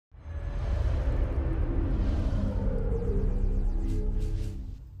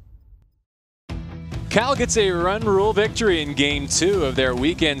Cal gets a run rule victory in Game 2 of their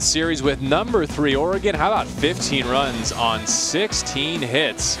weekend series with number 3 Oregon. How about 15 runs on 16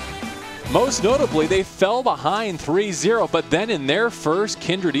 hits? Most notably, they fell behind 3-0, but then in their first,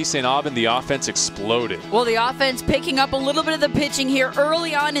 Kyndra de St. Aubin, the offense exploded. Well, the offense picking up a little bit of the pitching here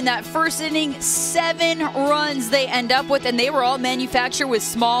early on in that first inning. 7 runs they end up with, and they were all manufactured with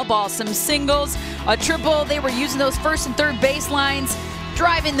small ball. Some singles, a triple. They were using those first and third baselines,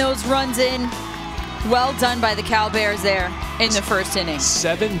 driving those runs in. Well done by the Cal Bears there in the first inning.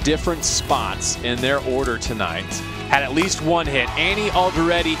 7 different spots in their order tonight. Had at least one hit. Annie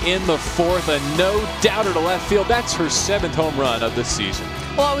Aldrete in the 4th, a no-doubter to left field. That's her 7th home run of the season.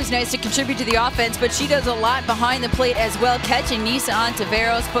 Well, always nice to contribute to the offense, but she does a lot behind the plate as well, catching Nisa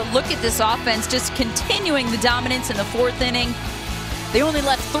Ontiveros. But look at this offense just continuing the dominance in the 4th inning. They only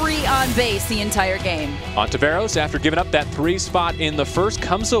left 3 on base the entire game. Ontiveros, after giving up that 3 spot in the first,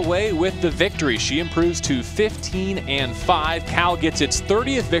 comes away with the victory. She improves to 15-5. Cal gets its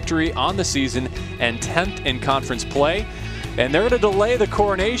 30th victory on the season and 10th in conference play. And they're going to delay the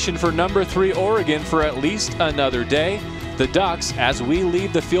coronation for number 3 Oregon for at least another day. The Ducks, as we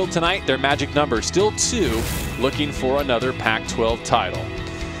leave the field tonight, their magic number still 2, looking for another Pac-12 title.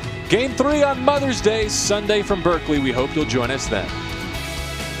 Game 3 on Mother's Day, Sunday from Berkeley. We hope you'll join us then.